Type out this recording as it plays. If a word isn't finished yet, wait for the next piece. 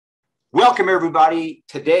Welcome, everybody.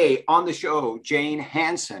 Today on the show, Jane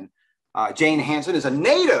Hanson. Jane Hanson is a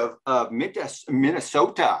native of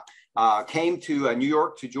Minnesota, came to New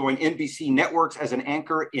York to join NBC Networks as an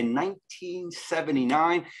anchor in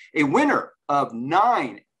 1979, a winner of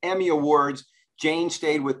 9 Emmy Awards. Jane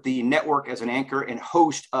stayed with the network as an anchor and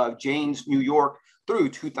host of Jane's New York through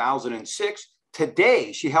 2006.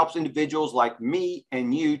 Today, she helps individuals like me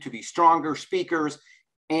and you to be stronger speakers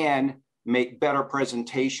and make better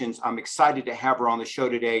presentations. I'm excited to have her on the show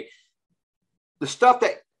today. The stuff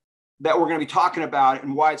that we're going to be talking about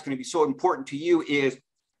and why it's going to be so important to you is,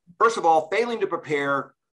 first of all, failing to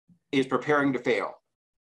prepare is preparing to fail,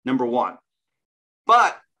 number one.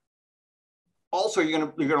 But also you're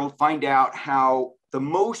going to find out how the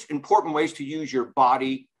most important ways to use your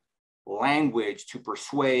body language to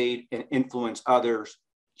persuade and influence others.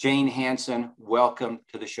 Jane Hanson, welcome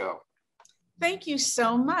to the show. Thank you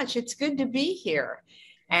so much. It's good to be here.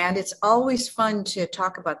 And it's always fun to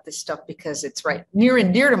talk about this stuff because it's right near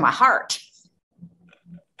and dear to my heart.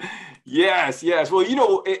 Yes. Well, you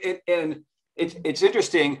know, and it's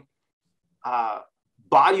interesting.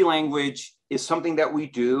 Body language is something that we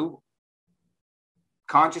do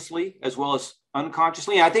consciously as well as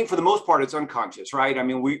unconsciously. And I think for the most part, it's unconscious, right? I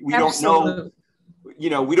mean, we don't know,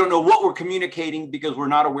 we don't know what we're communicating because we're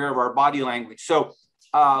not aware of our body language. So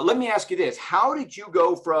let me ask you this. How did you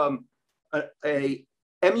go from a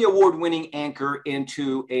Emmy Award-winning anchor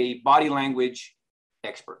into a body language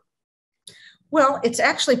expert? Well, it's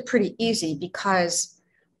actually pretty easy because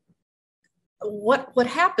what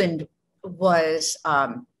happened was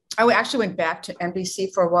I actually went back to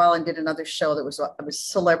NBC for a while and did another show that was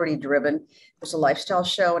celebrity driven. It was a lifestyle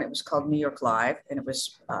show and it was called New York Live. And it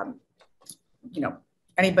was,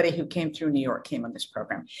 anybody who came through New York came on this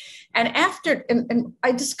program. And and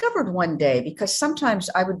I discovered one day, because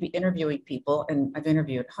sometimes I would be interviewing people, and I've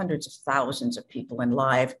interviewed hundreds of thousands of people in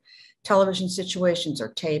live television situations or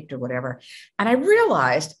taped or whatever. And I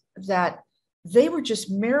realized that they were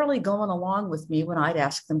just merrily going along with me when I'd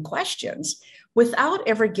ask them questions without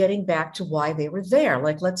ever getting back to why they were there.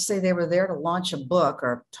 Like, let's say they were there to launch a book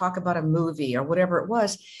or talk about a movie or whatever it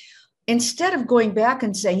was. Instead of going back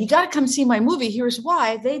and saying, you got to come see my movie, here's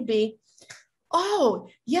why, they'd be, oh,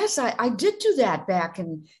 yes, I did do that back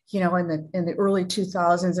in the early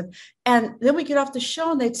 2000s. And then we get off the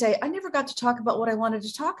show and they'd say, I never got to talk about what I wanted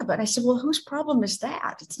to talk about. And I said, well, whose problem is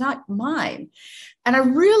that? It's not mine. And I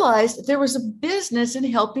realized there was a business in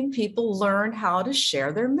helping people learn how to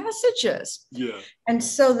share their messages. Yeah. And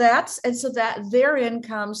so that therein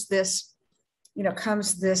comes this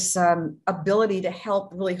ability to help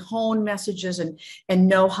really hone messages and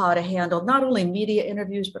know how to handle not only media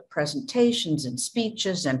interviews, but presentations and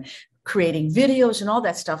speeches and creating videos and all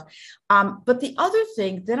that stuff. But the other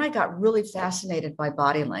thing, then I got really fascinated by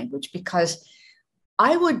body language because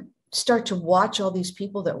I would start to watch all these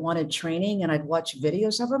people that wanted training and I'd watch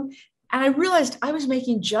videos of them. And I realized I was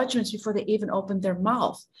making judgments before they even opened their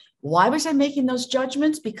mouth. Why was I making those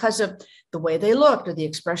judgments? Because of the way they looked or the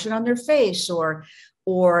expression on their face or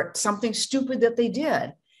something stupid that they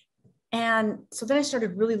did. And so then I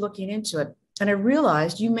started really looking into it. And I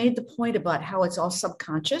realized you made the point about how it's all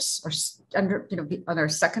subconscious or on our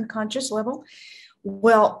second conscious level.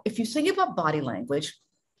 Well, if you think about body language,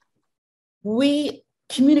 we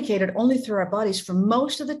communicated only through our bodies for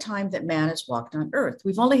most of the time that man has walked on earth.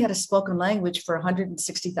 We've only had a spoken language for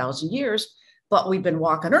 160,000 years, but we've been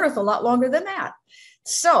walking earth a lot longer than that.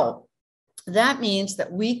 So that means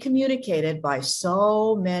that we communicated by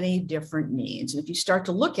so many different means. And if you start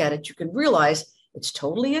to look at it, you can realize it's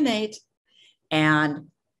totally innate and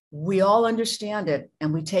we all understand it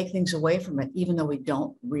and we take things away from it, even though we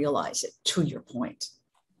don't realize it, to your point.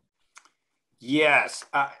 Yes.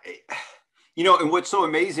 And what's so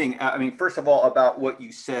amazing, first of all, about what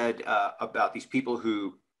you said about these people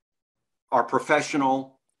who are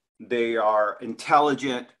professional, they are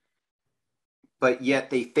intelligent, but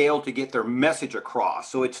yet they fail to get their message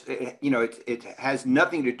across. So it has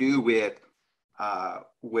nothing to do with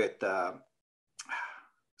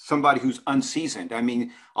somebody who's unseasoned. I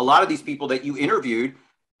mean, a lot of these people that you interviewed,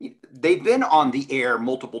 they've been on the air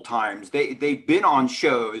multiple times. They've been on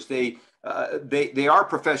shows. They are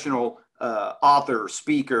professional authors,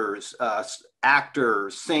 speakers,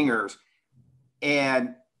 actors, singers,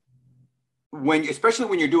 and especially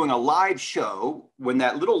when you're doing a live show, when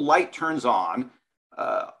that little light turns on,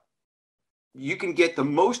 you can get the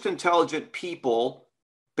most intelligent people,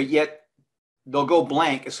 but yet they'll go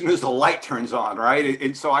blank as soon as the light turns on, right?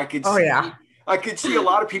 And so I could see a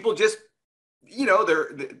lot of people just,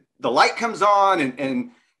 the light comes on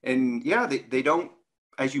and they don't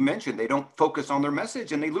as you mentioned, they don't focus on their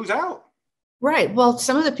message and they lose out. Right. Well,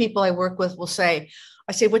 some of the people I work with will say,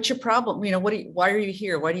 I say, what's your problem? You know, why are you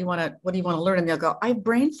here? What do you want to learn? And they'll go, I have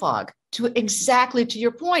brain fog. Exactly to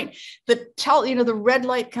your point. The red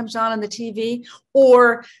light comes on the TV,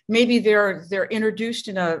 or maybe they're introduced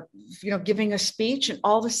in giving a speech, and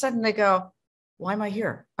all of a sudden they go, why am I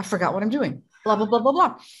here? I forgot what I'm doing. Blah, blah, blah, blah,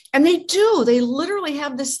 blah. And they literally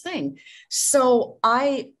have this thing. So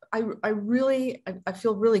I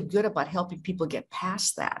feel really good about helping people get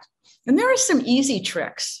past that. And there are some easy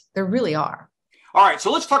tricks. There really are. All right,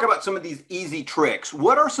 so let's talk about some of these easy tricks.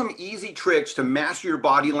 What are some easy tricks to master your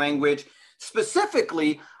body language?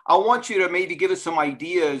 Specifically, I want you to maybe give us some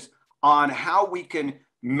ideas on how we can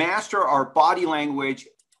master our body language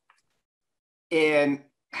and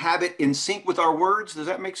have it in sync with our words. Does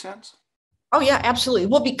that make sense? Oh, yeah, absolutely.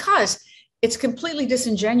 Well, because it's completely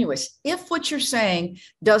disingenuous. If what you're saying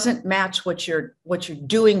doesn't match what you're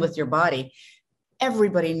doing with your body,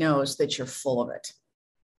 everybody knows that you're full of it.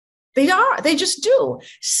 They just do.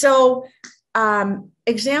 So,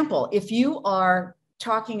 example, if you are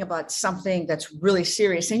talking about something that's really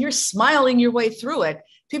serious and you're smiling your way through it,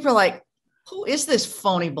 people are like, who is this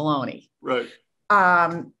phony baloney? Right.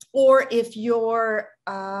 Or if you're,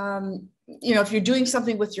 if you're doing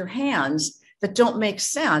something with your hands that don't make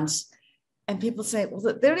sense, and people say, well,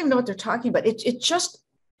 they don't even know what they're talking about. It just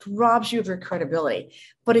robs you of your credibility.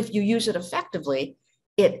 But if you use it effectively,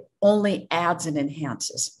 it only adds and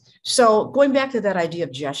enhances. So going back to that idea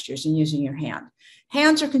of gestures and using your hand,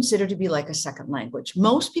 hands are considered to be like a second language.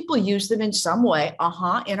 Most people use them in some way,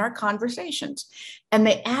 in our conversations, and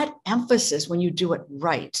they add emphasis when you do it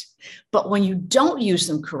right. But when you don't use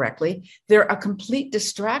them correctly, they're a complete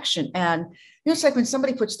distraction. And it's like when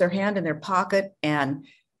somebody puts their hand in their pocket and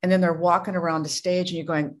then they're walking around the stage and you're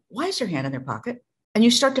going, why is their hand in their pocket? And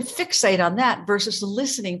you start to fixate on that versus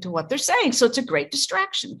listening to what they're saying. So it's a great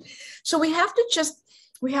distraction. So we have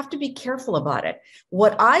to be careful about it.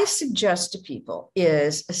 What I suggest to people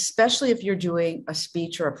is, especially if you're doing a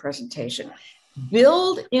speech or a presentation,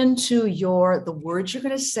 build into the words you're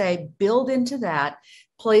going to say, build into that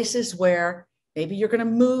places where maybe you're going to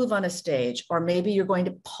move on a stage, or maybe you're going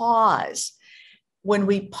to pause. When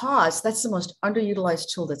we pause, that's the most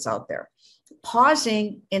underutilized tool that's out there.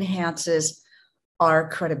 Pausing enhances our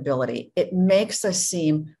credibility. It makes us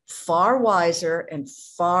seem far wiser and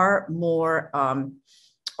far more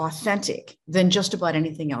authentic than just about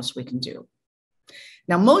anything else we can do.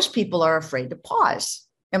 Now, most people are afraid to pause.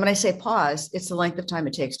 And when I say pause, it's the length of time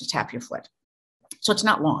it takes to tap your foot. So it's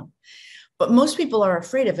not long. But most people are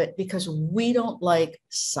afraid of it because we don't like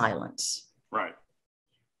silence. Right.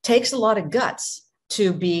 Takes a lot of guts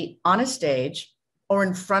to be on a stage or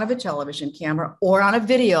in front of a television camera or on a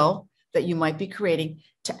video that you might be creating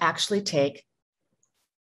to actually take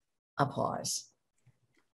a pause.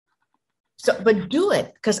 So, but do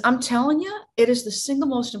it, because I'm telling you, it is the single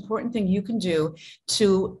most important thing you can do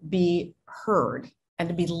to be heard and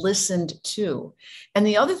to be listened to. And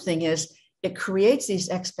the other thing is, it creates these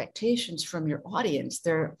expectations from your audience.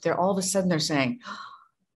 They're all of a sudden they're saying,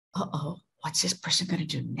 uh-oh, what's this person going to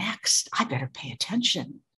do next? I better pay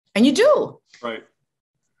attention. And you do. Right.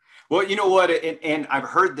 Well, you know what? And I've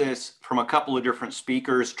heard this from a couple of different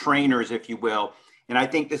speakers, trainers, if you will. And I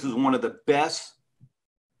think this is one of the best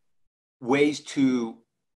ways to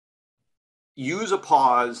use a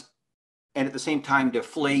pause and at the same time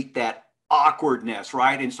deflate that awkwardness,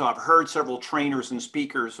 right? And so I've heard several trainers and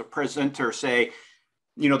speakers or presenters say,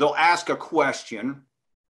 they'll ask a question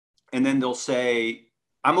and then they'll say,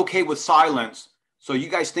 I'm okay with silence. So you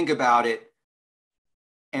guys think about it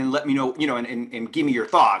and let me know, and give me your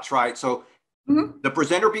thoughts, right? So the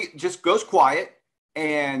presenter just goes quiet,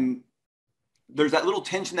 and there's that little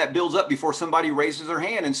tension that builds up before somebody raises their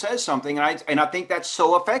hand and says something. And I think that's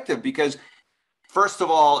so effective because, first of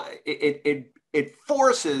all, it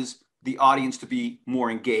forces the audience to be more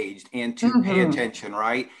engaged and to pay attention,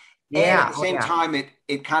 right? Yeah. And at the same time,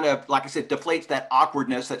 it kind of, like I said, deflates that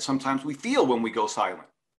awkwardness that sometimes we feel when we go silent.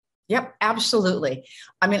 Yep, absolutely.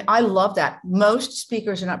 I mean, I love that. Most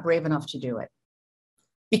speakers are not brave enough to do it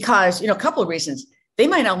because, a couple of reasons. They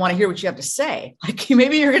might not want to hear what you have to say. Like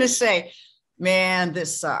maybe you're going to say, man,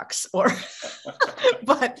 this sucks. Or,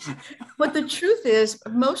 but the truth is,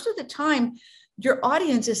 most of the time, your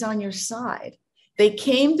audience is on your side. They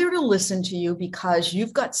came there to listen to you because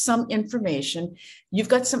you've got some information, you've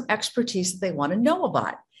got some expertise that they want to know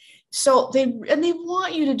about. So they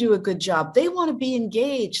want you to do a good job. They want to be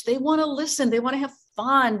engaged. They want to listen. They want to have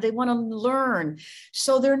fun. They want to learn.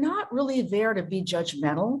 So they're not really there to be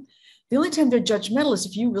judgmental. The only time they're judgmental is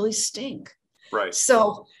if you really stink. Right.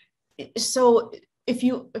 So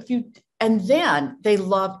and then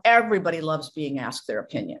everybody loves being asked their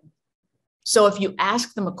opinion. So if you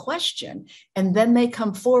ask them a question and then they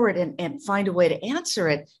come forward and find a way to answer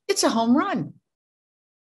it, it's a home run.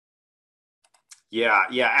 Yeah,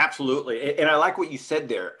 absolutely. And I like what you said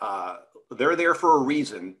there. They're there for a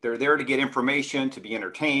reason. They're there to get information, to be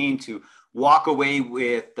entertained, to walk away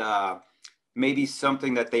with maybe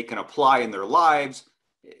something that they can apply in their lives.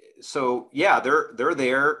 So yeah, they're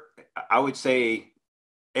there. I would say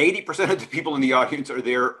 80% of the people in the audience are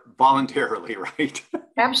there voluntarily, right?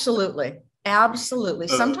 Absolutely.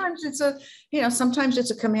 Sometimes it's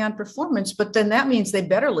a command performance, but then that means they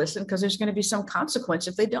better listen because there's going to be some consequence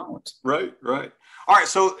if they don't. Right. All right.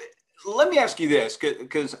 So let me ask you this,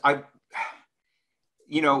 because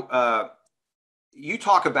you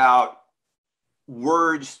talk about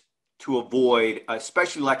words to avoid,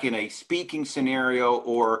 especially like in a speaking scenario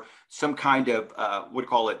or some kind of, what do you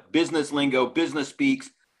call it, business lingo, business speaks.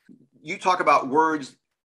 You talk about words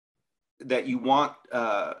that you want,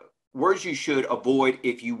 words you should avoid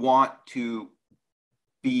if you want to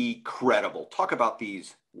be credible. Talk about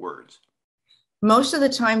these words. Most of the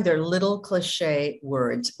time, they're little cliche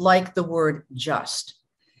words, like the word just.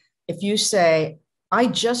 If you say, I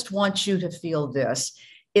just want you to feel this,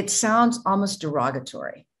 it sounds almost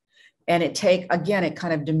derogatory. And it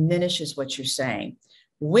kind of diminishes what you're saying.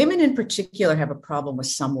 Women in particular have a problem with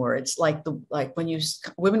some words, like when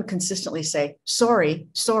women consistently say, sorry,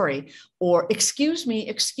 or excuse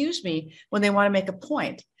me, when they want to make a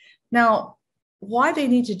point. Now, why they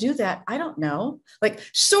need to do that, I don't know. Like,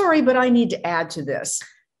 sorry, but I need to add to this.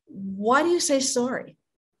 Why do you say sorry?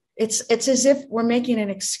 It's as if we're making an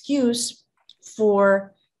excuse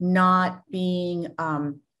for not being,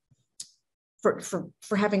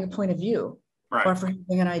 for having a point of view, right, or for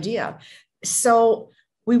having an idea. So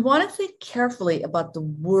we want to think carefully about the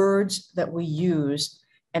words that we use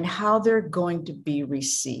and how they're going to be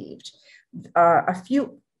received. A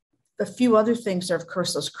few other things are, of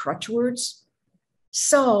course, those crutch words.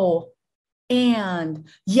 So, and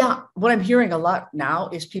yeah, what I'm hearing a lot now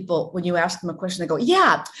is people, when you ask them a question, they go,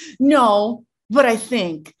 yeah, no, but I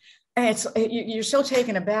think. And you're so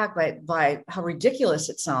taken aback by how ridiculous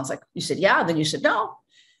it sounds. Like you said, yeah, then you said, no.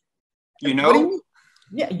 You know? What do you mean?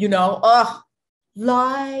 Yeah,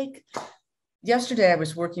 like yesterday I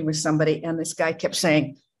was working with somebody and this guy kept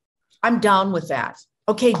saying, I'm down with that.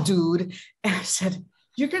 Okay, dude. And I said,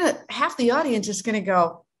 half the audience is going to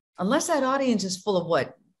go, unless that audience is full of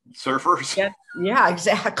what? Surfers? Yeah,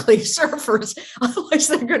 exactly. Surfers. Otherwise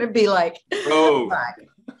they're going to be like, oh,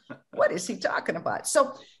 what is he talking about?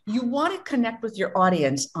 So you want to connect with your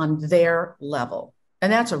audience on their level.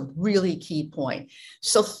 And that's a really key point.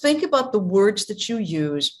 So think about the words that you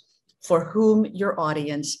use for whom your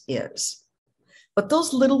audience is. But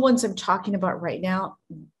those little ones I'm talking about right now,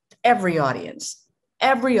 every audience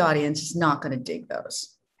is not going to dig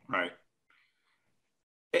those. Right.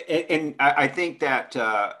 And I think that,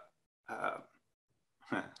 I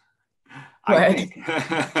think,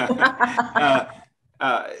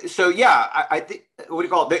 what do you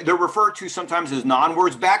call it? They're referred to sometimes as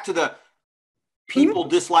non-words. Back to the people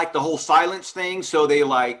dislike the whole silence thing. So they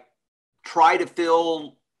try to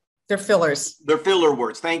fill. They're fillers. They're filler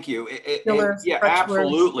words. Thank you. Fillers, yeah,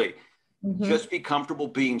 absolutely. Mm-hmm. Just be comfortable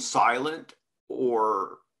being silent,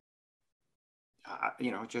 or,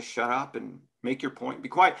 just shut up and make your point, be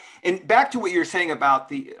quiet. And back to what you're saying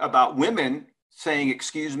about women saying,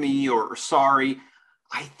 excuse me, or sorry.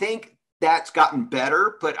 I think that's gotten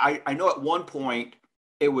better, but I know at one point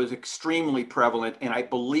it was extremely prevalent. And I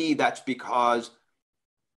believe that's because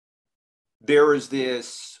there is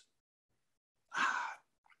this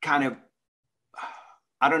kind of,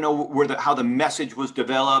 I don't know how the message was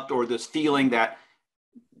developed, or this feeling that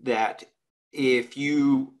if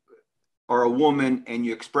you are a woman and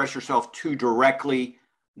you express yourself too directly,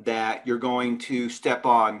 that you're going to step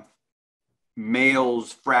on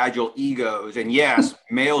males' fragile egos. And yes,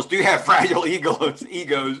 males do have fragile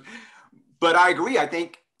egos, but I agree. I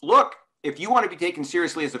think, look, if you want to be taken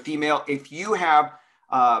seriously as a female, if you have,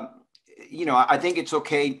 I think it's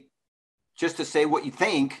okay just to say what you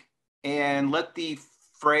think and let the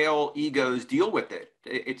frail egos deal with it.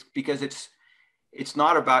 It's because it's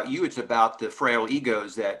not about you. It's about the frail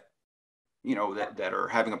egos that are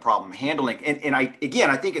having a problem handling. And I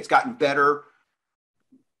think it's gotten better.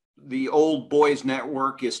 The old boys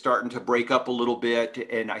network is starting to break up a little bit.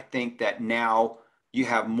 And I think that now you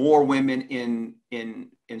have more women in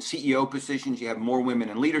CEO positions. You have more women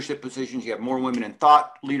in leadership positions. You have more women in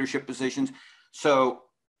thought leadership positions. So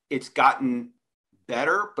it's gotten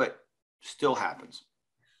better, but still happens.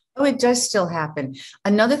 Oh, it does still happen.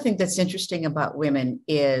 Another thing that's interesting about women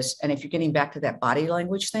is, and if you're getting back to that body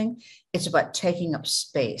language thing, it's about taking up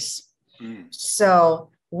space. Mm.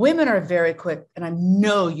 So women are very quick, and I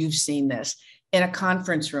know you've seen this in a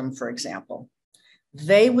conference room, for example.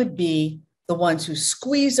 They would be the ones who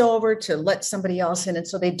squeeze over to let somebody else in. And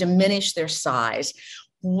so they diminish their size.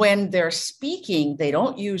 When they're speaking, they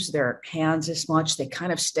don't use their hands as much. They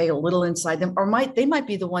kind of stay a little inside them, or they might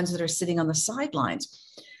be the ones that are sitting on the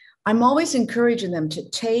sidelines. I'm always encouraging them to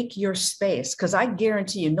take your space, because I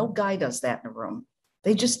guarantee you no guy does that in a room.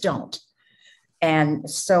 They just don't. And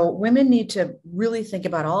so women need to really think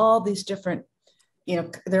about all these different,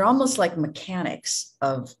 they're almost like mechanics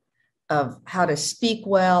of how to speak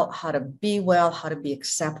well, how to be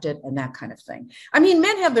accepted, and that kind of thing. I mean,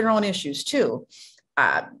 men have their own issues too.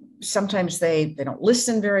 Sometimes they don't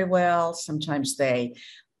listen very well. Sometimes they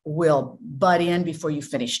will butt in before you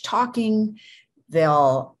finish talking.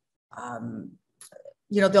 They'll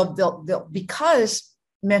because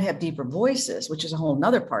men have deeper voices, which is a whole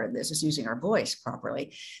nother part of this, is using our voice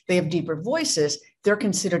properly. They have deeper voices. They're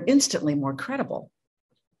considered instantly more credible.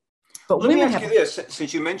 But let me ask you this,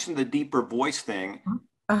 since you mentioned the deeper voice thing,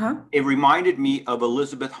 it reminded me of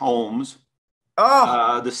Elizabeth Holmes,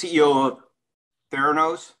 the CEO of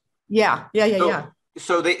Theranos. Yeah.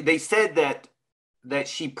 So they said that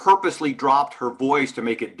she purposely dropped her voice to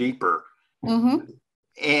make it deeper. Mm-hmm.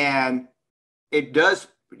 And it does,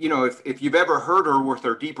 if you've ever heard her with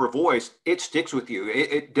her deeper voice, it sticks with you.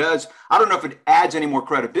 It does. I don't know if it adds any more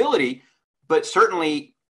credibility, but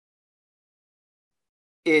certainly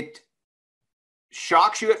it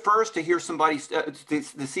shocks you at first to hear somebody,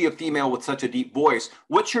 to see a female with such a deep voice.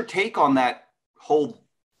 What's your take on that whole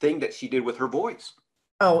thing that she did with her voice?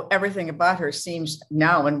 Oh, everything about her seems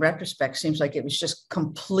now in retrospect seems like it was just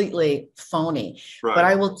completely phony. Right. But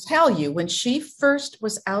I will tell you, when she first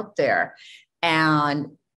was out there and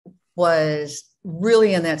was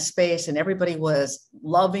really in that space and everybody was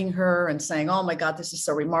loving her and saying, oh my God, this is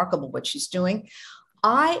so remarkable what she's doing.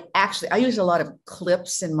 I use a lot of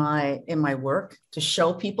clips in my work to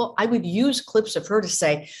show people. I would use clips of her to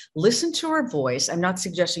say, listen to her voice. I'm not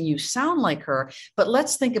suggesting you sound like her, but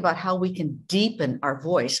let's think about how we can deepen our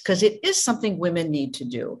voice, because it is something women need to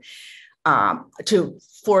do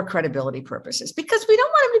for credibility purposes, because we don't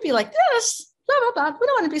want them to be like this. Blah, blah, blah. We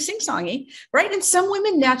don't want to be sing-songy, right? And some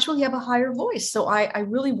women naturally have a higher voice. So I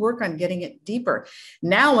really work on getting it deeper.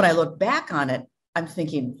 Now, when I look back on it, I'm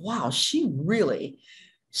thinking, wow, she really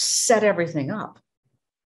set everything up.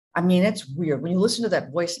 I mean, it's weird. When you listen to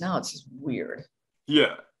that voice now, it's just weird.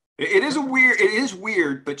 Yeah, it is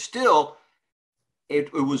weird, but still,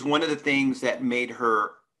 it was one of the things that made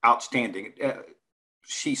her outstanding.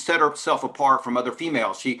 She set herself apart from other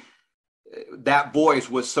females. That voice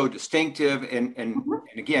was so distinctive. And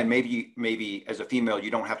again, maybe as a female,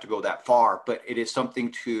 you don't have to go that far, but it is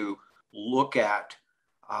something to look at.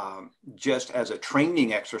 Just as a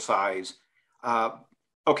training exercise.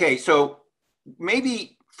 Okay, so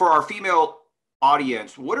maybe for our female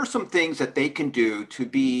audience, what are some things that they can do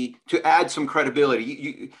to add some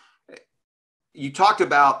credibility? You talked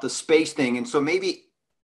about the space thing, and so maybe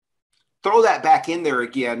throw that back in there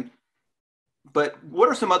again. But what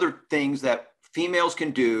are some other things that females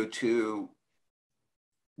can do to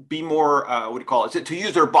be more, to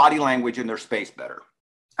use their body language in their space better?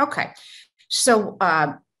 Okay. So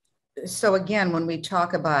again, when we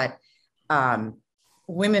talk about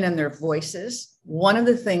women and their voices, one of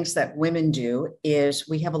the things that women do is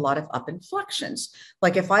we have a lot of up inflections.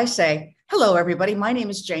 Like if I say, hello, everybody, my name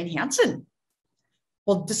is Jane Hanson.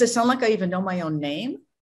 Well, does it sound like I even know my own name?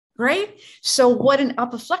 Right? So what an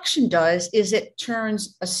up inflection does is it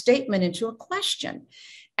turns a statement into a question.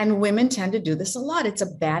 And women tend to do this a lot. It's a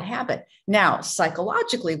bad habit. Now,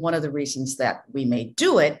 psychologically, one of the reasons that we may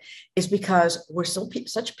do it is because we're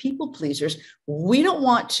such people pleasers. We don't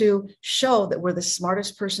want to show that we're the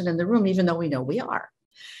smartest person in the room, even though we know we are.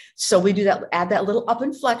 So we do that, add that little up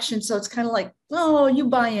inflection. So it's kind of like, oh, you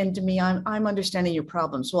buy into me. I'm understanding your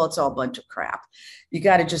problems. Well, it's all a bunch of crap. You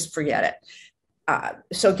got to just forget it.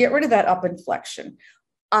 So get rid of that up inflection.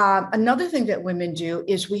 Another thing that women do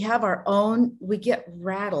is we get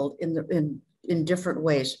rattled in different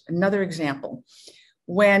ways. Another example,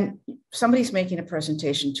 when somebody's making a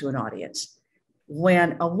presentation to an audience,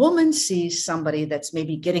 when a woman sees somebody that's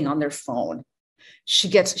maybe getting on their phone,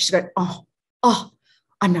 she's like, oh,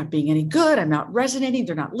 I'm not being any good. I'm not resonating.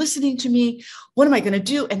 They're not listening to me. What am I going to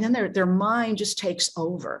do? And then their mind just takes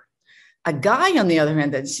over. A guy, on the other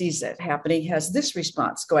hand, that sees that happening has this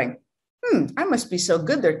response going, I must be so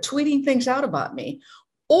good. They're tweeting things out about me.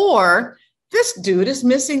 Or this dude is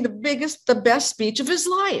missing the best speech of his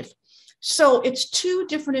life. So it's two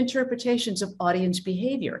different interpretations of audience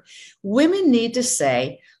behavior. Women need to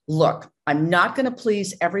say, look, I'm not going to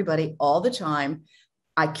please everybody all the time.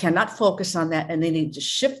 I cannot focus on that. And they need to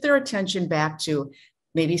shift their attention back to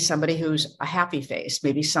maybe somebody who's a happy face,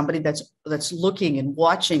 maybe somebody that's looking and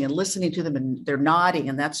watching and listening to them and they're nodding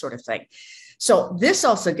and that sort of thing. So this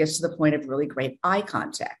also gets to the point of really great eye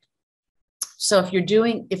contact. So if you're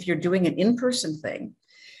doing an in-person thing,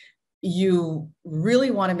 you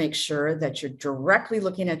really want to make sure that you're directly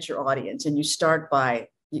looking at your audience, and you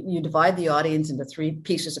divide the audience into 3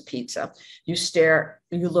 pieces of pizza. You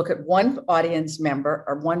look at one audience member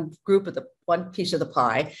or one piece of the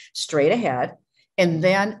pie straight ahead. And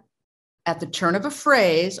then at the turn of a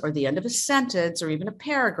phrase or the end of a sentence or even a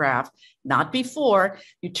paragraph, not before,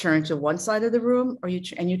 you turn to one side of the room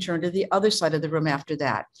and you turn to the other side of the room after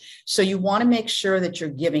that. So you want to make sure that you're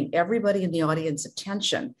giving everybody in the audience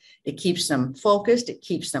attention. It keeps them focused. It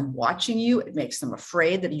keeps them watching you. It makes them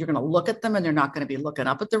afraid that you're going to look at them and they're not going to be looking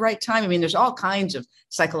up at the right time. I mean, there's all kinds of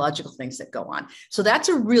psychological things that go on. So that's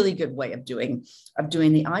a really good way of doing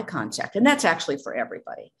the eye contact. And that's actually for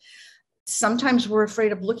everybody. Sometimes we're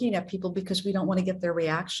afraid of looking at people because we don't want to get their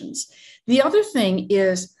reactions. The other thing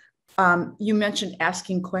is, you mentioned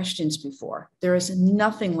asking questions before. There is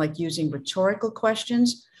nothing like using rhetorical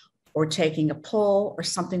questions or taking a poll or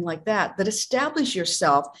something like that establish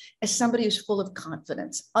yourself as somebody who's full of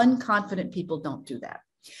confidence. Unconfident people don't do that.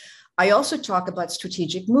 I also talk about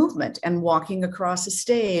strategic movement and walking across a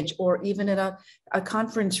stage or even in a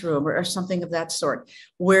conference room or something of that sort,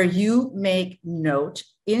 where you make note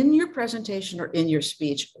in your presentation or in your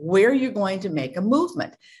speech where you're going to make a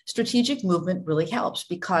movement. Strategic movement really helps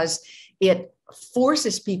because it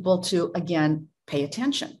forces people to, again, pay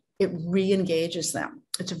attention. It re-engages them.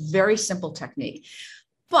 It's a very simple technique,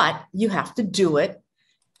 but you have to do it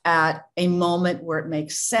at a moment where it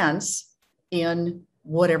makes sense in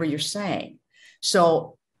whatever you're saying.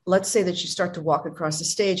 So let's say that you start to walk across the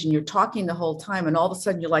stage and you're talking the whole time, and all of a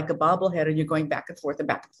sudden you're like a bobblehead and you're going back and forth and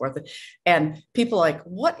back and forth. And people are like,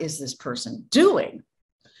 what is this person doing?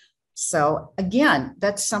 So again,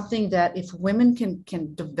 that's something that if women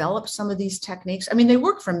can develop some of these techniques, I mean, they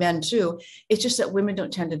work for men too. It's just that women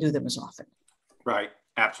don't tend to do them as often. Right.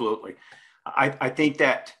 Absolutely. I think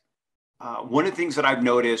that one of the things that I've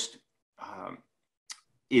noticed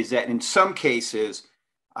is that in some cases,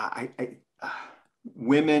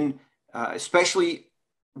 women, especially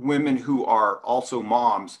women who are also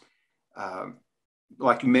moms,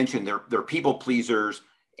 like you mentioned, they're people pleasers,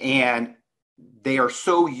 and they are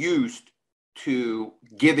so used to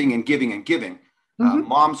giving and giving and giving. Mm-hmm.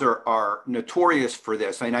 Moms are notorious for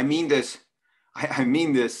this, and I mean this. I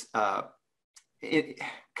mean this. It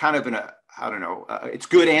kind of in a, I don't know. It's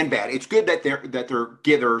good and bad. It's good that they're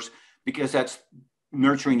givers because that's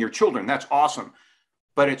nurturing your children. That's awesome.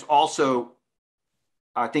 But it's also,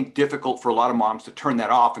 I think, difficult for a lot of moms to turn that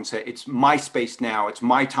off and say, it's my space now. It's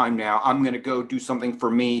my time now. I'm going to go do something for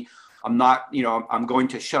me. I'm not, I'm going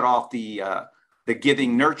to shut off the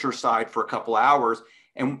giving nurture side for a couple hours.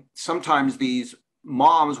 And sometimes these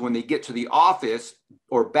moms, when they get to the office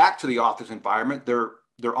or back to the office environment,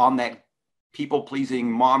 they're on that people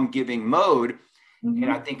pleasing, mom giving mode. Mm-hmm.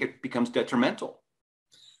 And I think it becomes detrimental.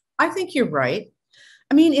 I think you're right.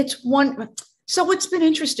 I mean, so what's been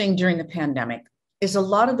interesting during the pandemic is a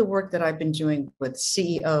lot of the work that I've been doing with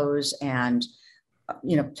CEOs and,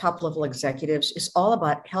 top level executives is all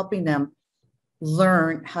about helping them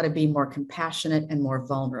learn how to be more compassionate and more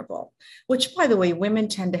vulnerable, which, by the way, women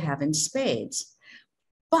tend to have in spades.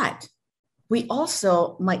 But we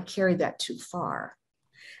also might carry that too far.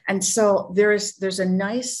 And so there's a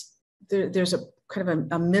kind of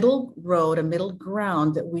a middle road, a middle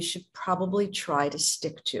ground that we should probably try to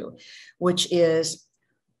stick to, which is,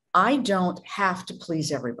 I don't have to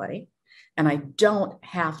please everybody. And I don't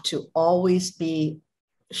have to always be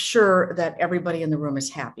sure that everybody in the room is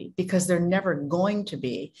happy, because they're never going to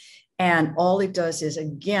be. And all it does is,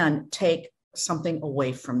 again, take something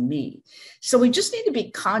away from me. So we just need to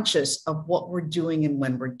be conscious of what we're doing and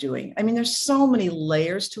when we're doing. I mean, there's so many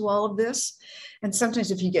layers to all of this. And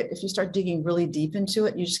sometimes if you start digging really deep into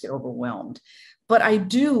it, you just get overwhelmed. But I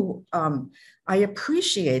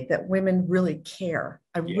appreciate that women really care.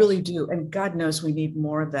 I really do. And God knows we need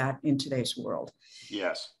more of that in today's world.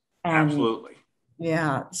 Yes, absolutely.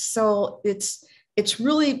 Yeah. So it's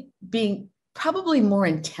really being probably more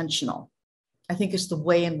intentional I think is the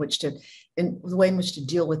way in which to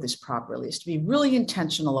deal with this properly, is to be really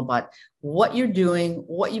intentional about what you're doing,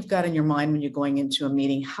 what you've got in your mind when you're going into a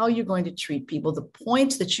meeting, how you're going to treat people, the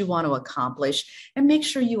points that you want to accomplish, and make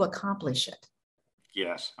sure you accomplish it.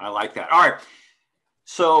 Yes, I like that. All right.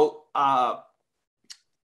 So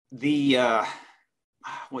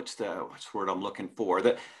what's the word I'm looking for?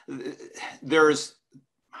 There's,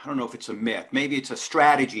 I don't know if it's a myth, maybe it's a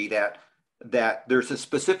strategy that there's a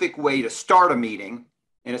specific way to start a meeting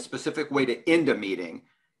and a specific way to end a meeting.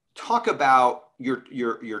 Talk about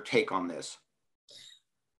your take on this.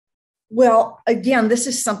 Well, again, this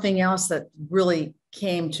is something else that really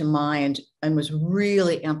came to mind and was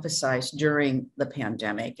really emphasized during the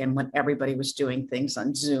pandemic and when everybody was doing things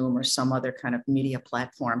on Zoom or some other kind of media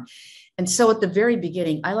platform. And so at the very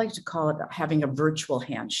beginning, I like to call it having a virtual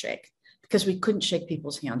handshake, because we couldn't shake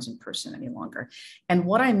people's hands in person any longer. And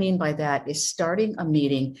what I mean by that is starting a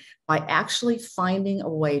meeting by actually finding a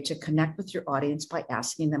way to connect with your audience by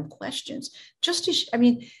asking them questions.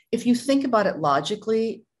 If you think about it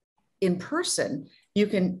logically, in person, you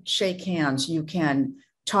can shake hands, you can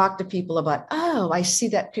talk to people about, oh, I see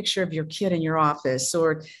that picture of your kid in your office,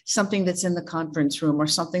 or something that's in the conference room, or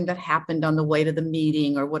something that happened on the way to the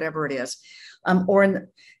meeting, or whatever it is. But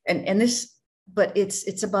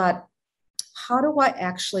it's about, how do I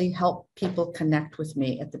actually help people connect with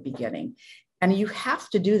me at the beginning? And you have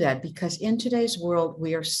to do that because in today's world,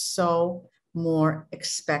 we are so more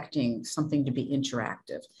expecting something to be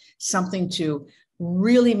interactive, something to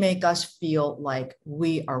really make us feel like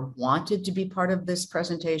we are wanted to be part of this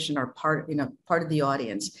presentation or part of the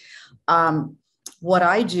audience. What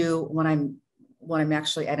I do when I'm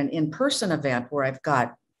actually at an in-person event where I've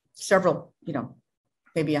got several,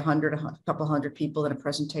 maybe 100, a couple hundred people in a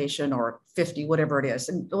presentation, or 50, whatever it is,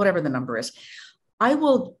 and whatever the number is, I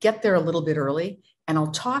will get there a little bit early and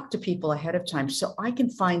I'll talk to people ahead of time so I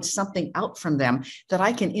can find something out from them that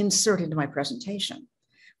I can insert into my presentation.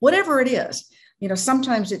 Whatever it is,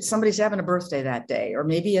 sometimes it's somebody's having a birthday that day, or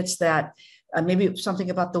maybe it's that, maybe something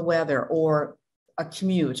about the weather, or a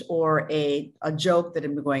commute, or a joke that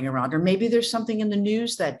has been going around, or maybe there's something in the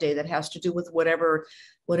news that day that has to do with whatever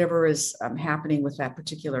is happening with that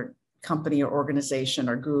particular company or organization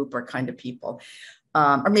or group or kind of people.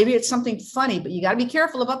 Or maybe it's something funny, but you got to be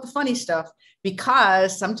careful about the funny stuff,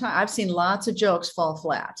 because sometimes I've seen lots of jokes fall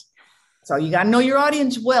flat. So you got to know your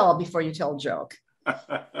audience well before you tell a joke.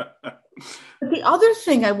 But the other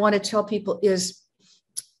thing I want to tell people is,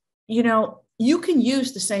 you can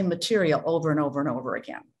use the same material over and over and over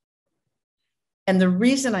again. And the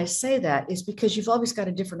reason I say that is because you've always got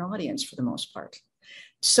a different audience for the most part.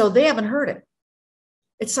 So they haven't heard it.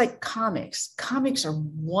 It's like comics. Comics are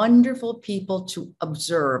wonderful people to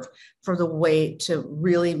observe for the way to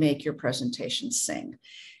really make your presentation sing.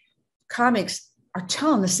 Comics are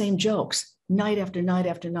telling the same jokes night after night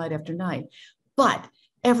after night after night. But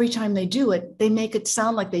every time they do it, they make it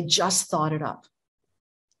sound like they just thought it up.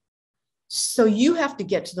 So you have to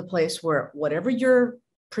get to the place where whatever you're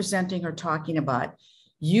presenting or talking about,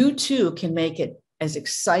 you too can make it as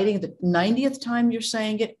exciting the 90th time you're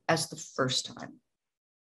saying it as the first time.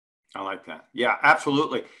 I like that. Yeah,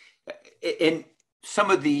 absolutely. And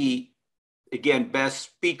some of the, again, best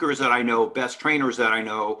speakers that I know, best trainers that I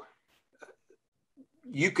know,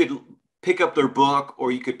 you could pick up their book,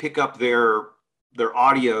 or you could pick up their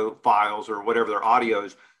audio files or whatever, their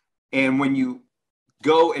audios. And when you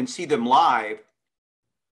go and see them live,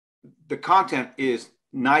 the content is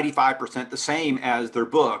 95% the same as their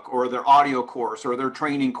book or their audio course or their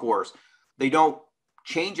training course. They don't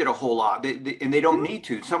change it a whole lot, and they don't need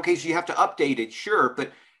to. In some cases you have to update it, sure,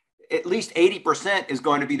 but at least 80% is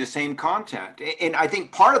going to be the same content. And I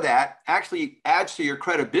think part of that actually adds to your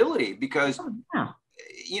credibility, because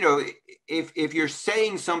if you're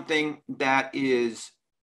saying something that is,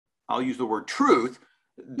 I'll use the word truth,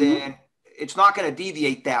 then it's not going to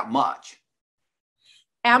deviate that much.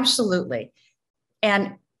 Absolutely.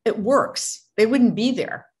 And it works. They wouldn't be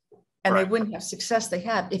there, and Right. They wouldn't have success they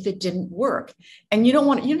have if it didn't work. And you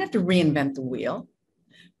don't have to reinvent the wheel.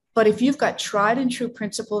 But if you've got tried and true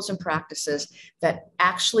principles and practices that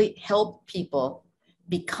actually help people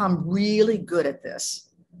become really good at this,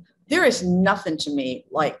 there is nothing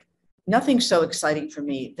so exciting for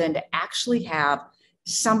me than to actually have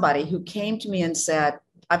somebody who came to me and said,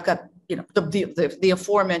 I've got, the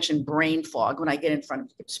aforementioned brain fog when I get in front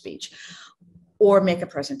of a speech or make a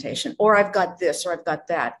presentation, or I've got this, or I've got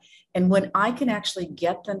that. And when I can actually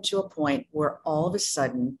get them to a point where all of a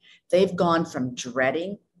sudden they've gone from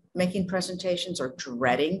dreading making presentations or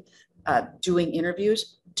dreading doing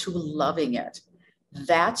interviews to loving it,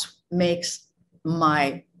 that makes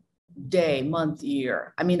my day, month,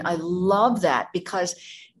 year. I mean, I love that because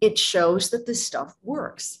it shows that this stuff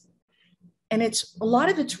works. And a lot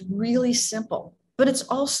of it's really simple, but it's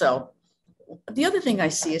also, the other thing I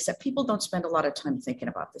see is that people don't spend a lot of time thinking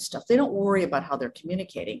about this stuff. They don't worry about how they're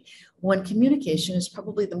communicating, when communication is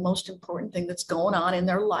probably the most important thing that's going on in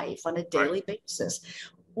their life on a daily basis.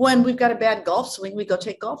 When we've got a bad golf swing, we go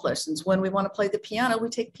take golf lessons. When we want to play the piano, we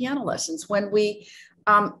take piano lessons. When we,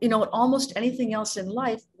 almost anything else in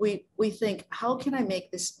life, we think, how can I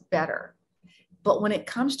make this better? But when it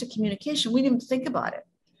comes to communication, we didn't think about it.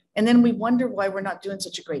 And then we wonder why we're not doing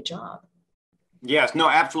such a great job. Yes, no,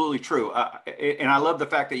 absolutely true. And I love the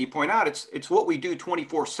fact that you point out it's what we do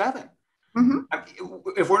 24/7.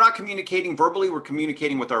 If we're not communicating verbally, we're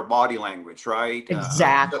communicating with our body language, right?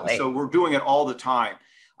 Exactly. So we're doing it all the time.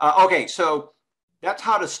 Okay, so that's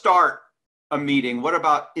how to start a meeting. What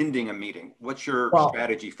about ending a meeting? What's your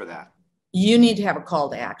strategy for that? You need to have a call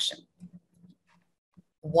to action.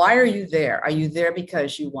 Why are you there? Are you there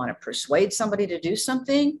because you want to persuade somebody to do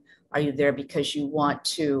something? Are you there because you want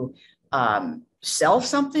to sell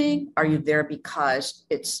something? Are you there because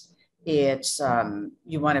you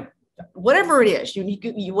want to, whatever it is,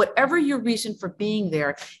 whatever your reason for being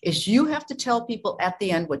there is, you have to tell people at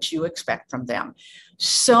the end what you expect from them.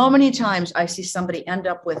 So many times I see somebody end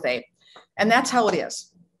up with and that's how it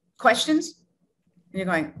is. Questions? And you're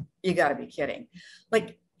going, you got to be kidding.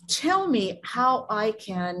 Like, tell me how I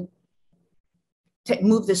can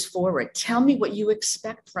move this forward. Tell me what you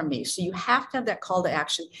expect from me. So you have to have that call to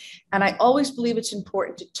action. And I always believe it's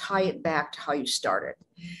important to tie it back to how you started.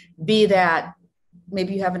 Be that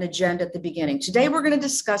maybe you have an agenda at the beginning. Today, we're going to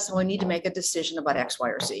discuss how we need to make a decision about X, Y,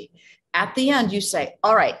 or Z. At the end, you say,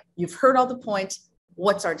 all right, you've heard all the points.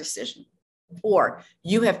 What's our decision? Or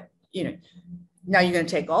you have, now you're going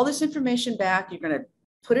to take all this information back. You're going to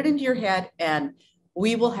put it into your head, and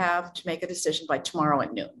we will have to make a decision by tomorrow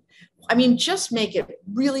at noon. I mean, just make it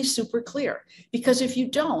really super clear, because if you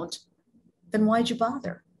don't, then why'd you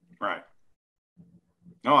bother? Right.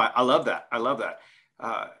 No, I love that. I love that.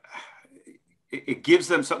 It gives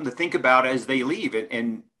them something to think about as they leave.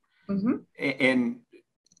 And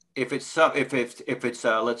if it's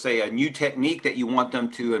let's say a new technique that you want them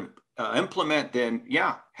to implement, then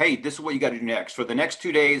hey, this is what you got to do next. For the next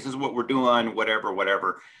 2 days, this is what we're doing,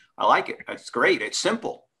 whatever. I like it. It's great. It's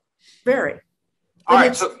simple. Very. All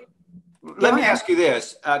right. So let me ask you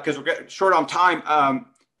this, because we're getting short on time.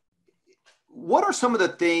 What are some of the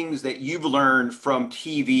things that you've learned from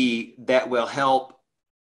TV that will help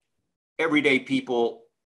everyday people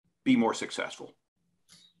be more successful?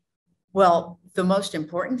 Well, the most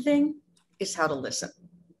important thing is how to listen.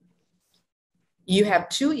 You have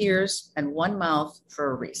 2 ears and 1 mouth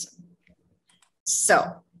for a reason.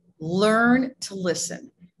 So learn to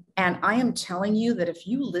listen. And I am telling you that if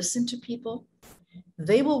you listen to people,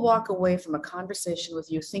 they will walk away from a conversation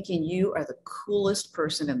with you thinking you are the coolest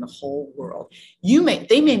person in the whole world.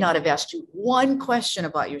 They may not have asked you one question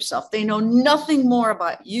about yourself. They know nothing more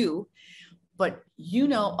about you, but you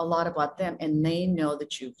know a lot about them, and they know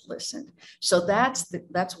that you've listened. So that's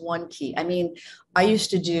one key. I mean, I used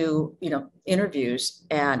to do, interviews,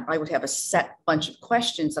 and I would have a set bunch of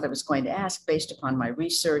questions that I was going to ask based upon my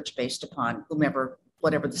research, based upon whatever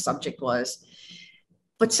the subject was.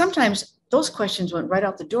 But sometimes those questions went right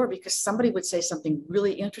out the door because somebody would say something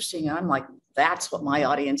really interesting. And I'm like, that's what my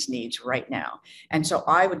audience needs right now. And so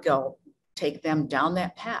I would go take them down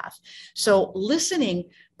that path. So listening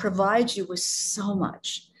provides you with so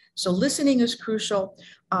much. So listening is crucial.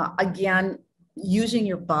 Again, using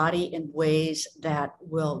your body in ways that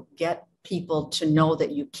will get people to know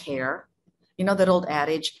that you care. You know that old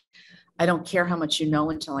adage, I don't care how much you know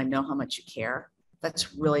until I know how much you care.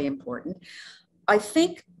 That's really important. I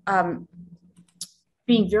think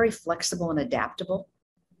being very flexible and adaptable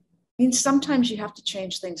means sometimes you have to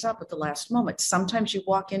change things up at the last moment. Sometimes you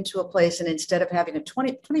walk into a place and instead of having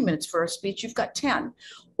 20 minutes for a speech, you've got 10,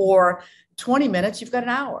 or 20 minutes, you've got an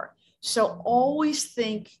hour. So always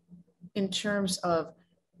think in terms of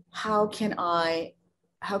how can I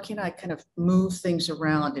kind of move things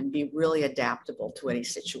around and be really adaptable to any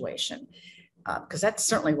situation? Because that's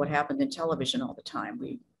certainly what happened in television all the time.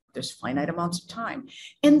 There's finite amounts of time.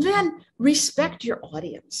 And then respect your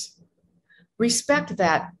audience. Respect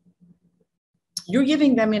that you're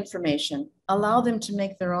giving them information. Allow them to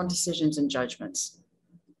make their own decisions and judgments.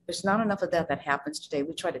 There's not enough of that happens today.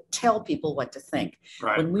 We try to tell people what to think.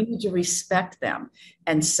 Right. When we need to respect them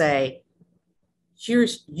and say,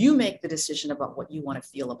 you make the decision about what you want to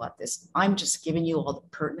feel about this. I'm just giving you all the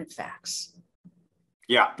pertinent facts.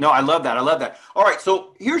 Yeah, no, I love that. All right,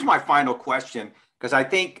 so here's my final question, because I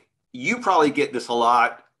think you probably get this a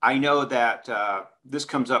lot I know that this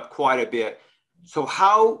comes up quite a bit. So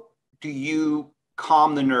how do you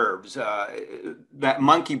calm the nerves, that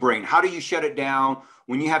monkey brain? How do you shut it down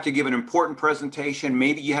when you have to give an important presentation?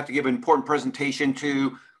 Maybe you have to give an important presentation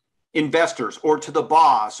to investors or to the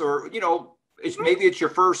boss, or, you know, maybe it's your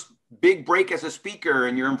first big break as a speaker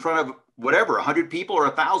and you're in front of whatever, 100 people or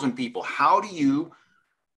 1,000 people. How do you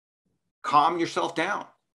calm yourself down?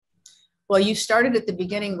 Well, you started at the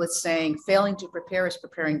beginning with saying failing to prepare is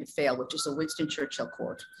preparing to fail, which is a Winston Churchill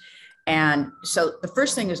quote. And so the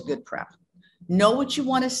first thing is good prep. Know what you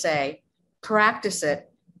want to say, practice it,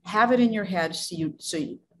 have it in your head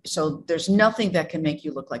so there's nothing that can make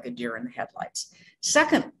you look like a deer in the headlights.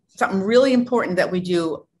 Second, something really important that we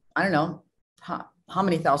do, I don't know how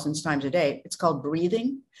many thousands times a day, it's called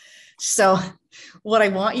breathing. So what I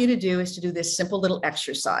want you to do is to do this simple little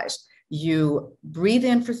exercise. You breathe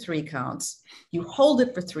in for 3 counts, you hold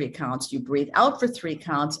it for 3 counts, you breathe out for 3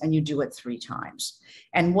 counts, and you do it 3 times.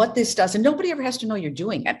 And what this does, and nobody ever has to know you're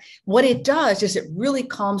doing it, what it does is it really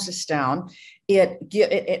calms us down.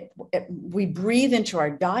 We breathe into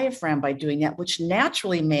our diaphragm by doing that, which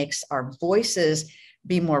naturally makes our voices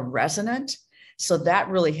be more resonant. So that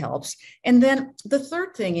really helps. And then the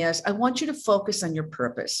third thing is, I want you to focus on your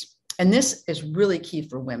purpose. And this is really key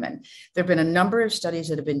for women. There have been a number of studies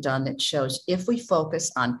that have been done that shows if we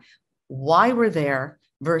focus on why we're there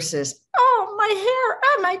versus, oh, my hair,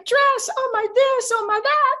 oh, my dress, oh, my this, oh, my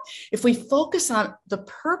that. If we focus on the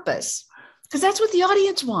purpose, because that's what the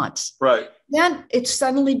audience wants. Right. Then it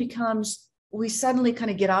suddenly becomes, we suddenly kind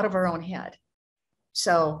of get out of our own head.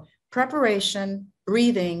 So preparation,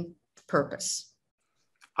 breathing, purpose.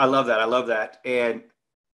 I love that. I love that. And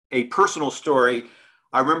a personal story,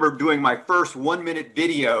 I remember doing my first 1-minute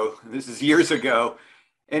video. This is years ago.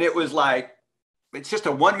 And it was like, it's just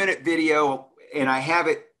a 1-minute video and I have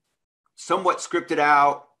it somewhat scripted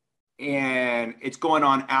out and it's going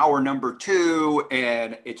on hour number 2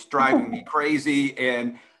 and it's driving me crazy.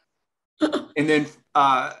 And then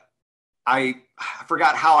I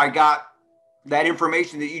forgot how I got that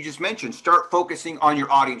information that you just mentioned. Start focusing on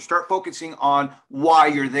your audience, start focusing on why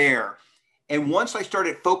you're there. And once I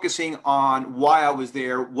started focusing on why I was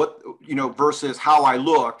there, what, you know, versus how I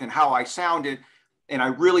looked and how I sounded, and I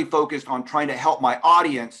really focused on trying to help my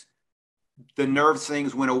audience, the nerves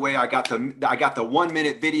things went away. I got the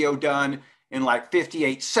 1-minute video done in like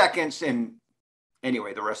 58 seconds. And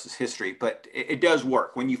anyway, the rest is history, but it does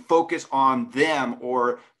work when you focus on them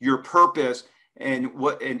or your purpose, and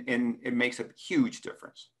it makes a huge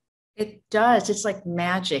difference. It does. It's like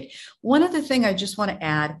magic. One other thing I just want to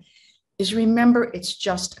add is remember, it's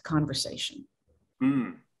just a conversation.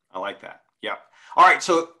 I like that. Yeah. All right.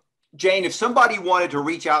 So Jane, if somebody wanted to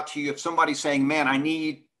reach out to you, if somebody's saying, man, I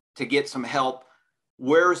need to get some help,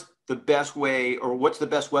 where's the best way, or what's the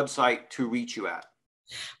best website to reach you at?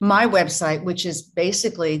 My website, which is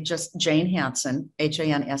basically just Jane Hanson,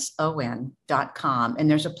 HANSON.com. And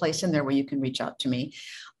there's a place in there where you can reach out to me.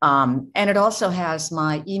 And it also has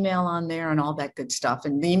my email on there and all that good stuff.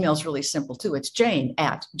 And the email is really simple too. It's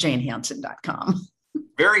jane@janehanson.com.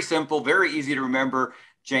 Very simple, very easy to remember.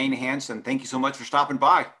 Jane Hanson, thank you so much for stopping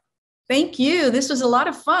by. Thank you. This was a lot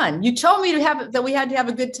of fun. You told me that we had to have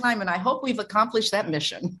a good time, and I hope we've accomplished that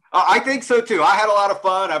mission. I think so too. I had a lot of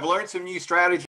fun. I've learned some new strategies.